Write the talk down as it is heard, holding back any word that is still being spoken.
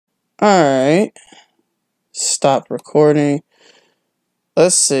Alright. Stop recording.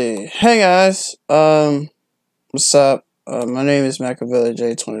 Let's see. Hey guys. What's up? My name is Machiavelli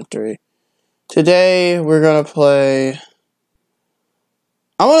J23. Today we're gonna play.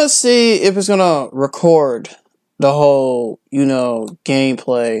 I wanna see if it's gonna record the whole,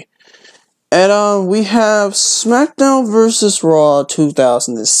 gameplay. And we have Smackdown vs. Raw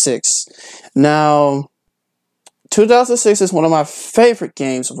 2006. Now 2006 is one of my favorite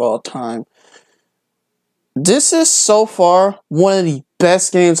games of all time. This is so far one of the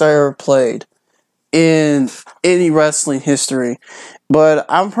best games I ever played in any wrestling history. But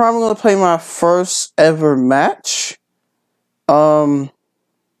I'm probably going to play my first ever match. But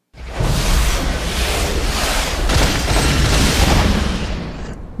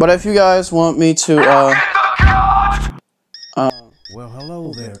if you guys want me to, well,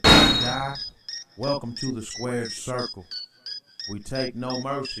 hello there, guy. Welcome to the squared circle. We take no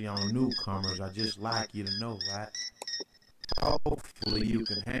mercy on newcomers. I just like you to know that. Hopefully you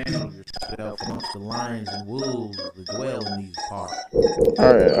can handle yourself amongst the lions and wolves that dwell in these parts.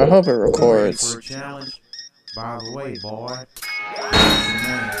 Alright, I hope it records. Ready for a challenge? By the way, boy,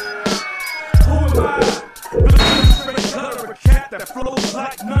 who am I? Straight cutter, a cat that flows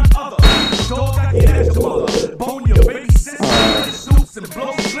like none other. Dog like your ass mother. Bone your baby sister. Suits and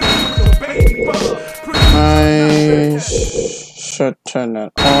blow slips with your baby brother. I should turn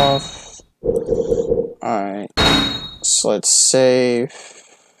that off. Alright. So let's save.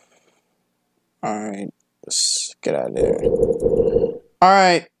 Alright. Let's get out of there.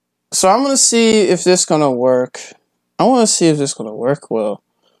 Alright. So I'm gonna see if this gonna work. I wanna see if this gonna work well.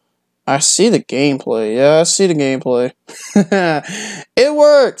 I see the gameplay. Yeah, I see the gameplay. It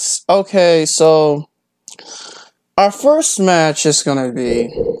works! Okay, so our first match is gonna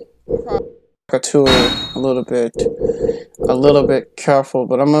be a little bit careful,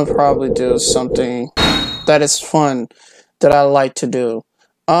 but I'm gonna probably do something that is fun that I like to do.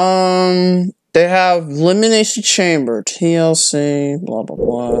 They have Elimination Chamber, TLC, blah blah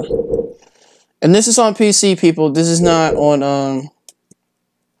blah. And this is on PC, people. This is not on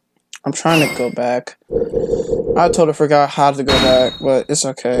I'm trying to go back. I totally forgot how to go back, but it's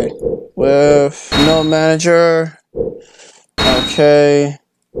okay. With no manager. Okay.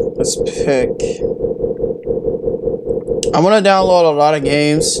 Let's pick. I'm gonna download a lot of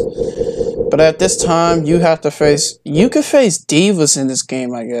games, but at this time you can face divas in this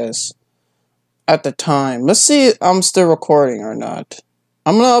game, I guess. At the time. Let's see if I'm still recording or not.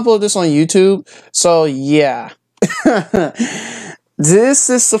 I'm gonna upload this on YouTube, so yeah. This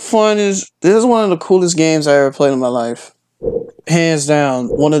is one of the coolest games I ever played in my life. Hands down.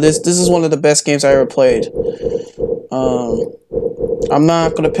 This is one of the best games I ever played. I'm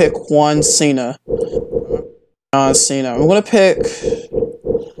not gonna pick John Cena. I'm gonna pick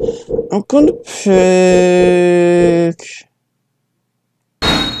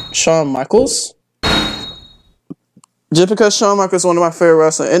Shawn Michaels. Just because Shawn Michaels is one of my favorite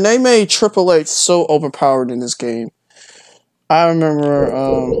wrestlers, and they made Triple H so overpowered in this game. I remember,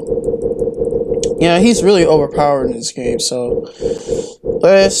 yeah, he's really overpowered in this game, so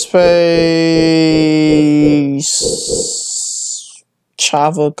let's face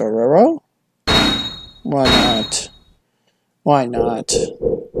CHAVO GUERRERO? Why not? Why not?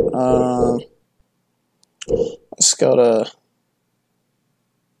 Let's go to,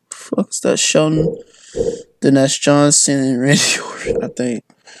 fuck's that SHAWN? Then that's John Cena and Randy Orton, I think.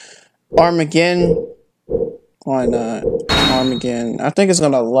 Armageddon? Why not? Armageddon. I think it's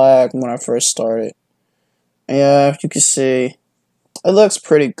gonna lag when I first started. Yeah, if you can see, it looks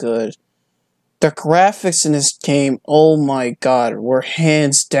pretty good. The graphics in this game, oh my god, were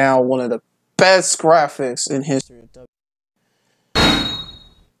hands down one of the best graphics in history of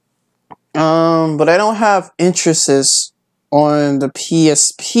WWE. But I don't have interests on the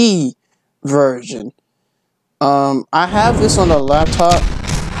PSP version. I have this on the laptop.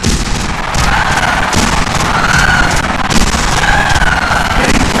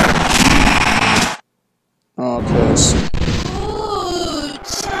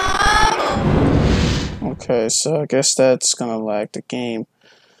 Okay, so I guess that's gonna lag the game.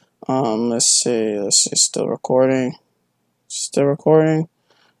 Let's see, still recording? Still recording?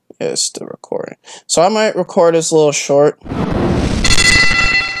 Yeah, it's still recording. So I might record this a little short.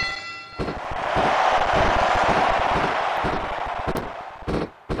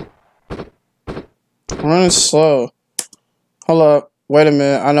 I'm running slow. Hold up. Wait a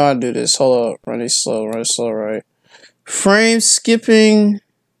minute. I know how to do this. Hold up. Running slow, right? Frame skipping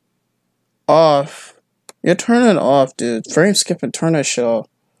off. Yeah, turn it off, dude. Frame skipping, turn that shit off.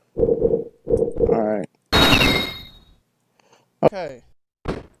 Alright. Okay.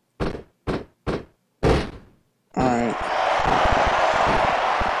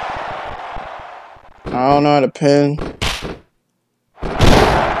 don't know how to pin.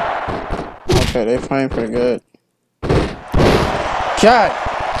 Okay, they playing pretty good. God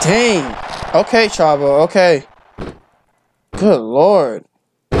dang. Okay, Chavo, okay. Good lord.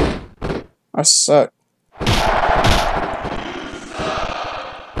 I suck.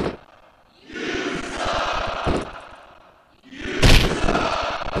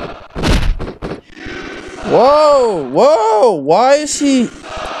 Whoa, whoa, why is he...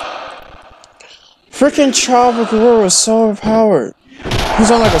 Freaking Chavo Guerrero is so overpowered.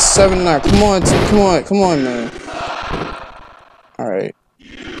 He's on like a 7-9. Come on, come on, come on, man. Alright.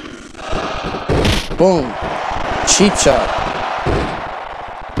 Boom. Cheap shot.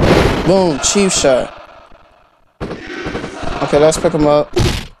 Boom, cheap shot. Okay, let's pick him up.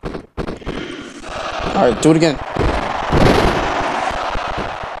 Alright, do it again.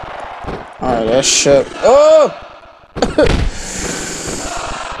 Alright, that's shit. Oh!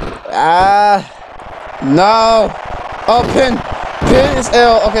 Ah! No! Oh, pin! Pin is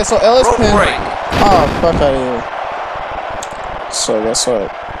L. Okay, so L is pin. Oh, fuck out of here. So, guess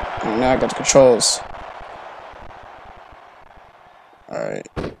what? Now I got the controls. Alright.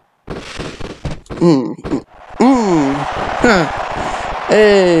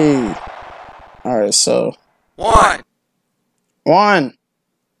 Hey! Alright, so. One.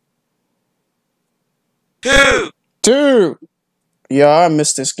 Two. Yeah, I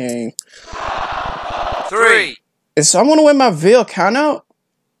missed this game. 3. Is someone to win my veil count out?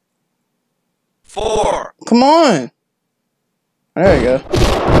 4. Come on. There you go.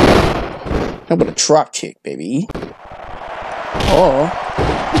 How about a drop kick, baby? Oh.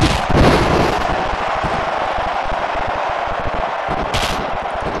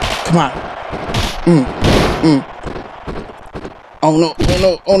 Come on. Oh no, oh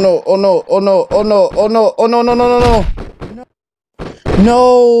no, oh no, oh no, oh no, oh no, oh no, oh no, no, no, no, no.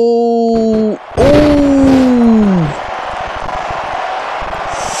 No. Oh.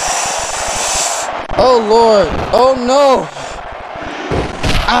 Oh Lord. Oh no.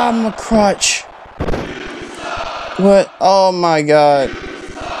 I'm a crutch. What? Oh my God.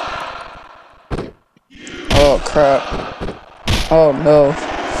 Oh crap. Oh no.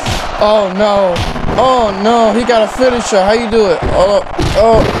 Oh no. Oh no. He got a finisher. How you do it? Oh.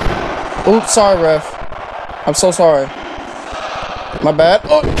 Oh. Oops. Sorry, ref. I'm so sorry. My bad.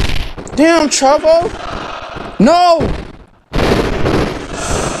 Oh. Damn, Chavo. No.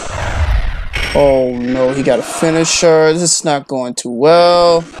 Oh no. He got a finisher. This is not going too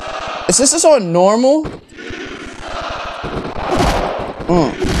well. Is this on normal?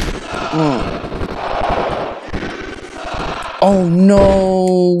 Oh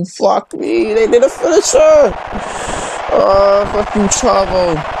no, fuck me, they did a finisher. Fuck you,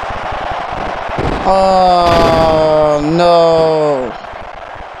 Chavo. Oh no.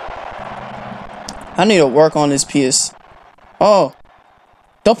 I need to work on this piece. Oh.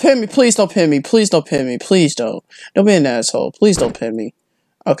 Don't pin me, please don't pin me, please don't pin me, please don't. Don't be an asshole, please don't pin me.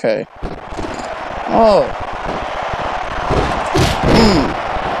 Okay. Oh.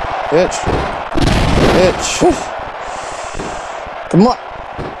 Bitch. Bitch. Come on.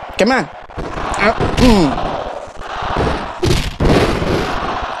 Come on.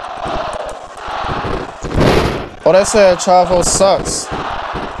 Oh, that said Chavo sucks.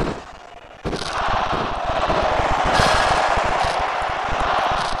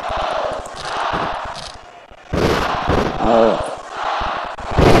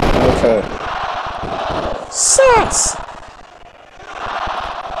 Okay. Sucks.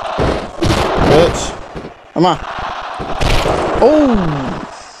 Bitch. Come on. Oh.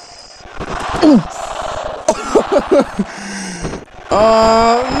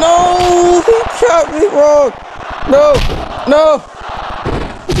 No, he got me wrong. No, no.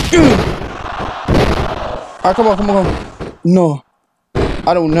 Alright, come on, come on. No.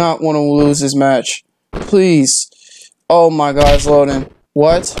 I do not want to lose this match. Please. Oh my God, it's loading.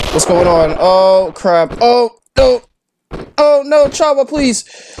 What? What's going on? Oh, crap. Oh, no. Oh, no, Chavo, please.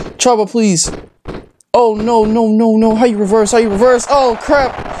 Chavo, please. Oh, no, no, no, no. How you reverse? How you reverse? Oh,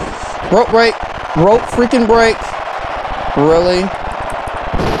 crap. Rope break. Rope freaking break. Really?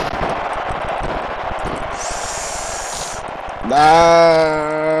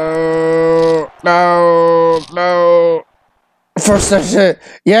 No. No. No. First that shit.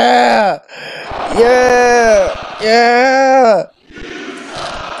 Yeah. Yeah. Yeah.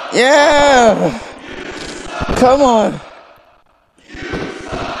 Yeah. Come on.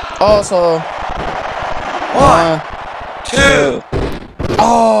 Also. 1, 2.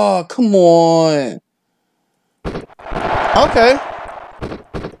 Oh, come on. Okay.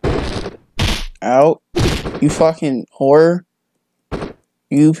 Out. You fucking whore.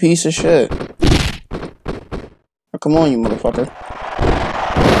 You piece of shit. Come on, you motherfucker.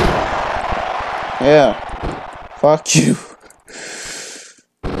 Yeah. Fuck you.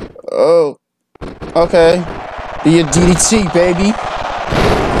 Oh. Okay. Do your DDT, baby.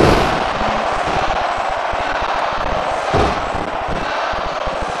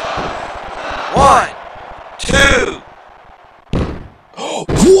 One, two.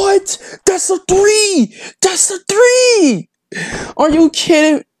 What? That's a 3! That's a 3! Are you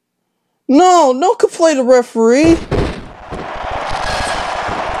kidding? No, no can play the referee.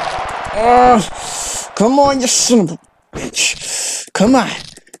 Come on, you son of a bitch. Come on.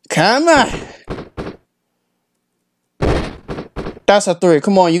 Come on. That's a 3.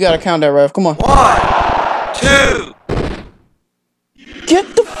 Come on, you gotta count that, ref. Come on. 1, 2.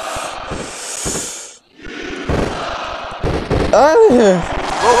 Get the out of here.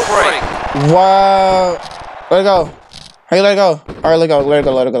 Rope break. Wow. Let it go. How you let it go? Alright, let it go, let it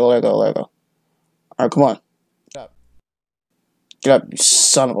go, let it go, let it go, let it go. Alright, come on. Get up. Get up, you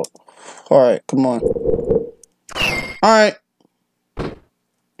son of a. Alright, come on. Alright.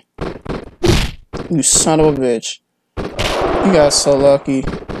 You son of a bitch. You got so lucky.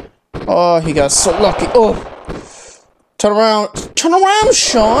 Oh, he got so lucky. Oh. Turn around. Turn around,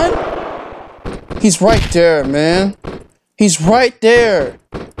 Sean. He's right there, man. He's right there.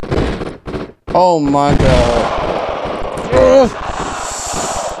 Oh my god. Ugh.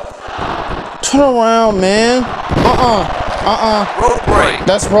 Turn around, man. Rope break.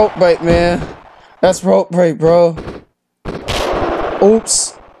 That's rope break, man. That's rope break, bro.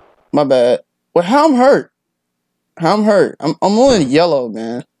 Oops. My bad. Well, how I'm hurt? How I'm hurt? I'm only yellow,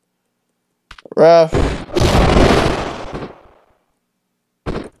 man. Ref.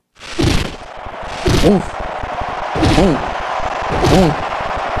 Ooh. Ooh. Ooh.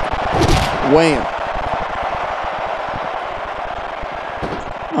 Wham.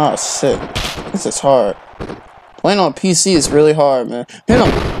 Oh, shit. This is hard. Playing on PC is really hard, man. Hit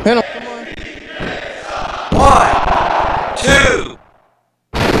him. Hit him. Come on. 1, 2.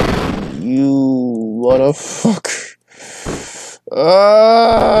 You what the fuck?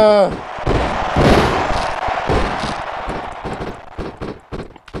 Oh.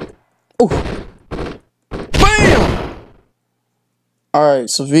 Bam! Alright,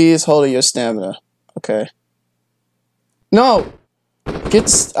 so V is holding your stamina. Okay. No!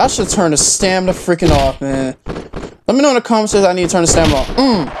 I should turn the stamina freaking off, man. Let me know in the comments if I need to turn the stamina off.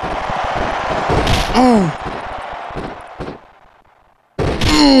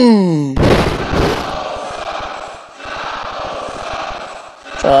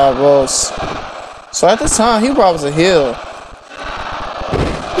 CHAVO. So at the time, he probably was a heel.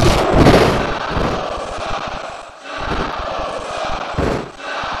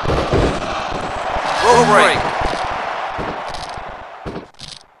 Rope break.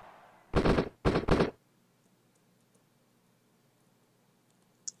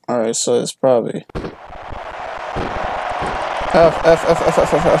 Alright, so it's probably F.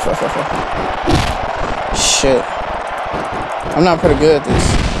 Shit. I'm not pretty good at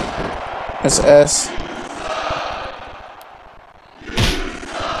this. It's S.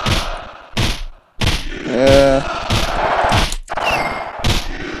 Yeah.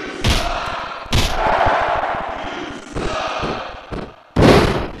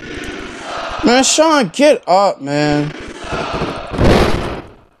 Man, Sean, get up, man.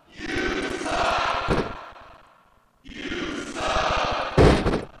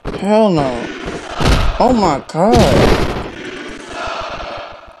 Hell no. Oh my god.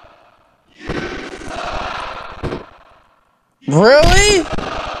 Really?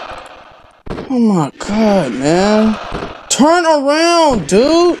 Oh my god, man. Turn around,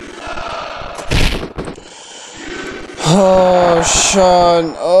 dude. Oh,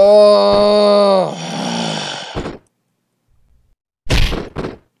 Sean. Oh.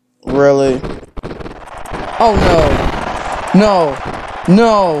 Really? Oh no. No.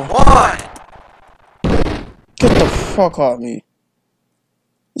 No. 1. Get the fuck off me.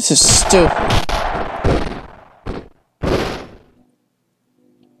 This is stupid.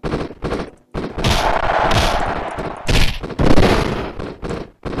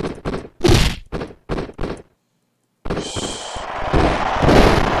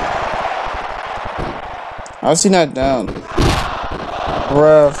 I've seen that down.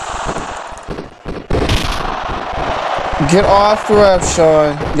 Ref. Get off the ref,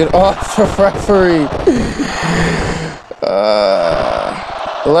 Sean. Get off the referee.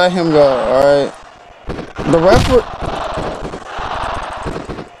 Let him go, alright? The referee...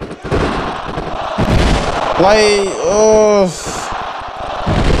 Like,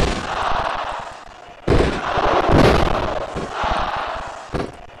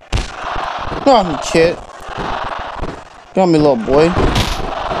 No, I'm a kid. Got me, little boy.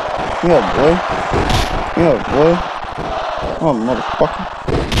 Yeah, boy. Yeah, boy. Oh, motherfucker.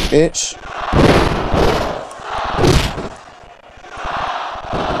 Bitch.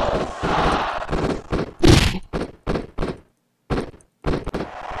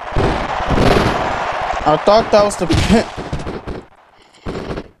 I thought that was the pin.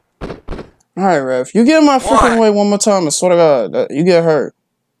 Alright, ref. You get my freaking way one more time, I swear to God. You get hurt.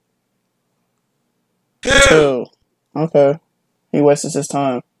 2. Okay. He wasted his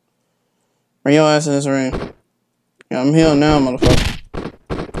time. Bring your ass in this ring. Yeah, I'm healed now, motherfucker.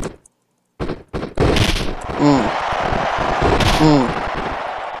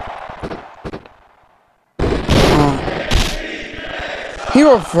 He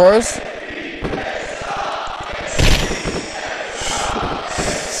reversed.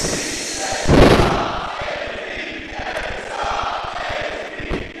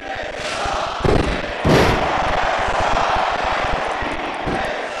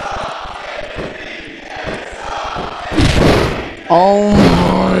 Oh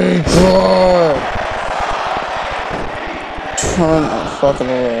my God. Turn the fucking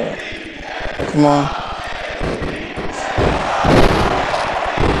around. Come on.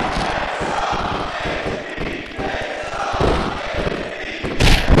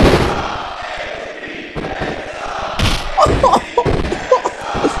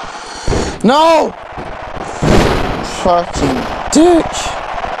 No! Fucking dick.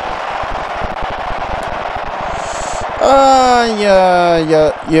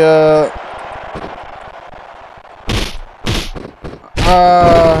 Yeah.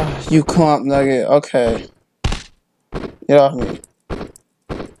 You clump nugget. Okay. Get off me.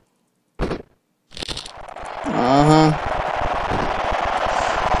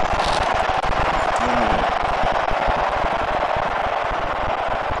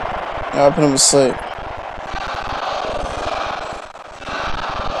 I'll put him to sleep.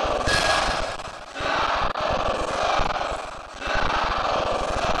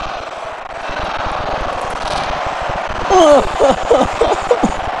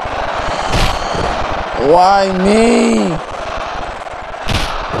 Why me?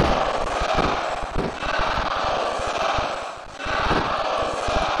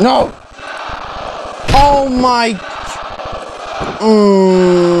 No! Oh my...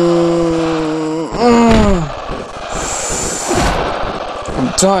 I'm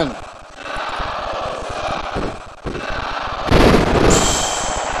done.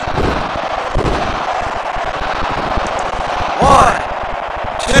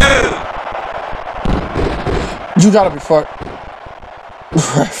 You gotta be fucked.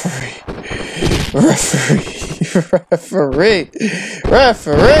 Referee.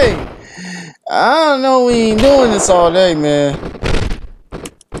 I don't know, we ain't doing this all day, man.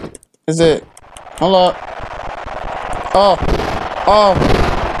 Is it? Hold up. Oh.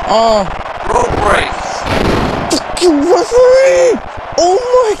 Rope break. Referee! Oh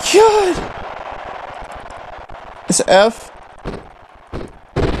my God! It's F.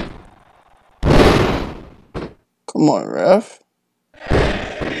 Come on, ref.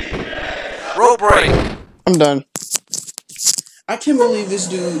 Rope break. I'm done. I can't believe this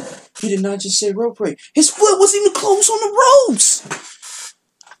dude. He did not just say rope break. His foot wasn't even close on the ropes.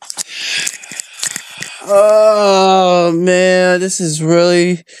 Oh man, this is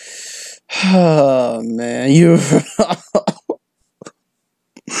really. Oh man, you.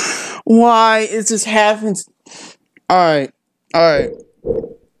 Why is this happening? All right.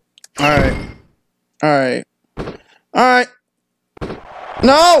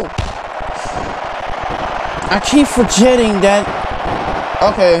 No! I keep forgetting that.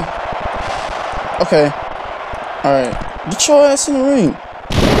 Okay. Alright. Get your ass in the ring.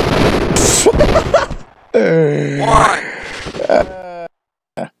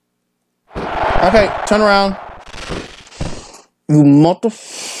 Okay, turn around. You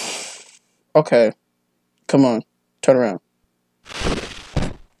Okay. Come on. Turn around.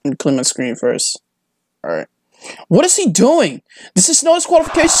 Let me clean my screen first. Alright. What is he doing? This is no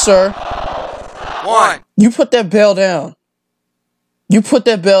disqualification, sir. 1. You put that bell down. Put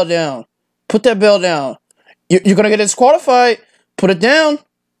that bell down. You're gonna get disqualified. Put it down.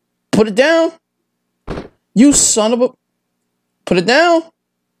 You son of a... Put it down.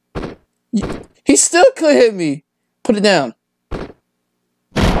 He still could hit me. Put it down.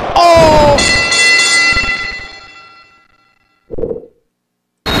 Oh!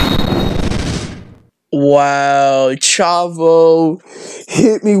 Wow, Chavo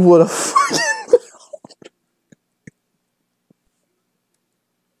hit me with a fucking bell.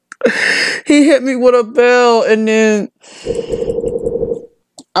 He hit me with a bell, and then...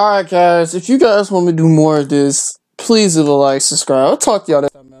 Alright, guys, if you guys want me to do more of this, Please leave a like, subscribe. I'll talk to y'all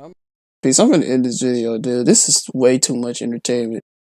next time, man. Peace. I'm gonna end this video, dude. This is way too much entertainment.